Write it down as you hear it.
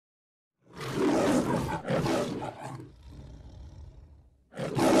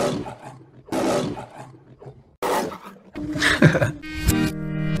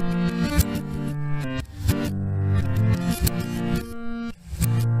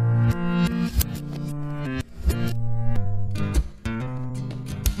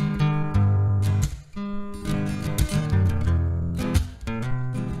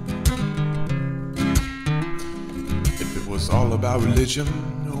All about religion,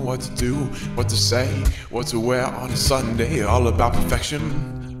 what to do, what to say, what to wear on a Sunday. All about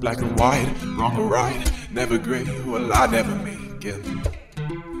perfection, black and white, wrong or right, never gray. Well, I never make it,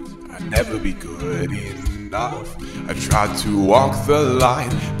 I'd never be good enough. I tried to walk the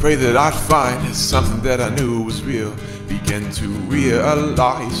line, pray that I'd find something that I knew was real. Begin to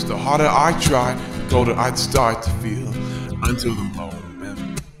realize the harder I tried, the colder I'd start to feel. Until the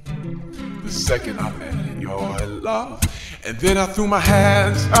moment, the second I met your love. And then I threw my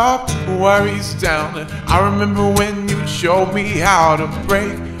hands up, worries down. And I remember when you showed me how to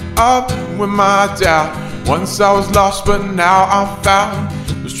break up with my doubt. Once I was lost, but now I'm found.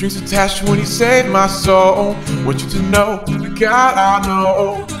 The strings attached when he saved my soul. Want you to know, the God I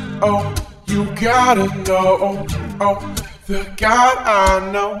know. Oh, you gotta know. Oh, the God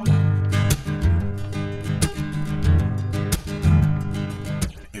I know.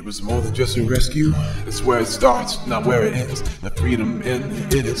 It was more than just a rescue. That's where it starts, not where it ends. The freedom in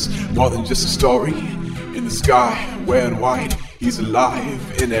it is more than just a story. In the sky, red and white, he's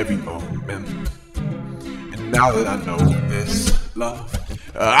alive in every moment. And now that I know this love,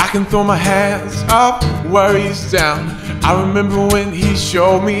 I can throw my hands up, worries down. I remember when he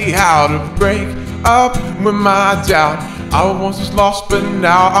showed me how to break up with my doubt. I was once lost, but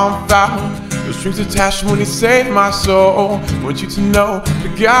now I'm found. The strings attached when he saved my soul. Want you to know, the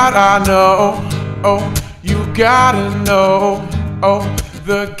God I know. Oh, you gotta know. Oh,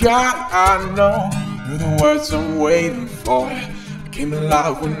 the God I know. You're the words I'm waiting for. I came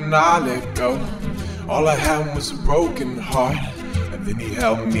alive when I let go. All I had was a broken heart, and then he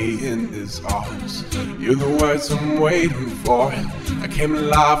held me in his arms. You're the words I'm waiting for. I came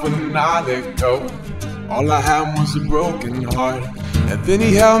alive when I let go. All I had was a broken heart, and then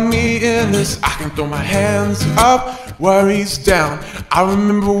he held me in his. I can throw my hands up, worries down. I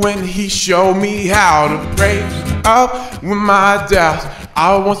remember when he showed me how to break up with my doubts.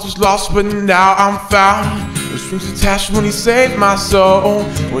 I once was lost, but now I'm found. The strings attached when he saved my soul.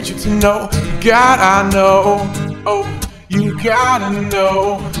 Want you to know, God I know. Oh, you gotta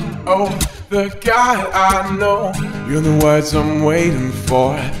know. Oh, the God I know. You're the words I'm waiting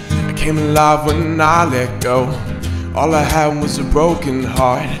for. I came alive when I let go. All I had was a broken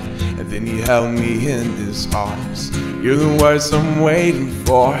heart, and then he held me in his arms. You're the words I'm waiting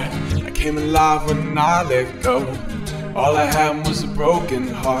for. I came alive when I let go. All I had was a broken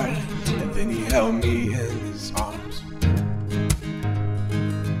heart, and then he held me in his arms.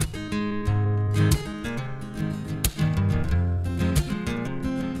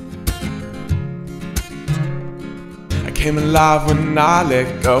 I came alive when I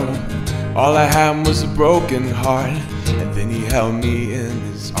let go. All I had was a broken heart, and then he held me in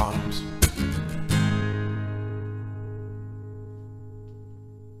his arms.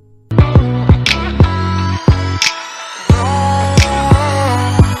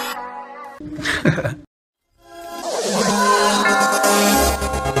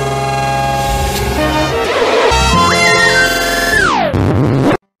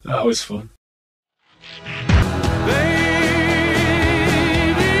 That was fun.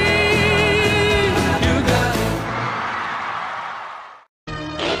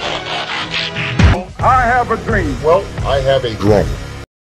 I have a dream. Well, I have a drone.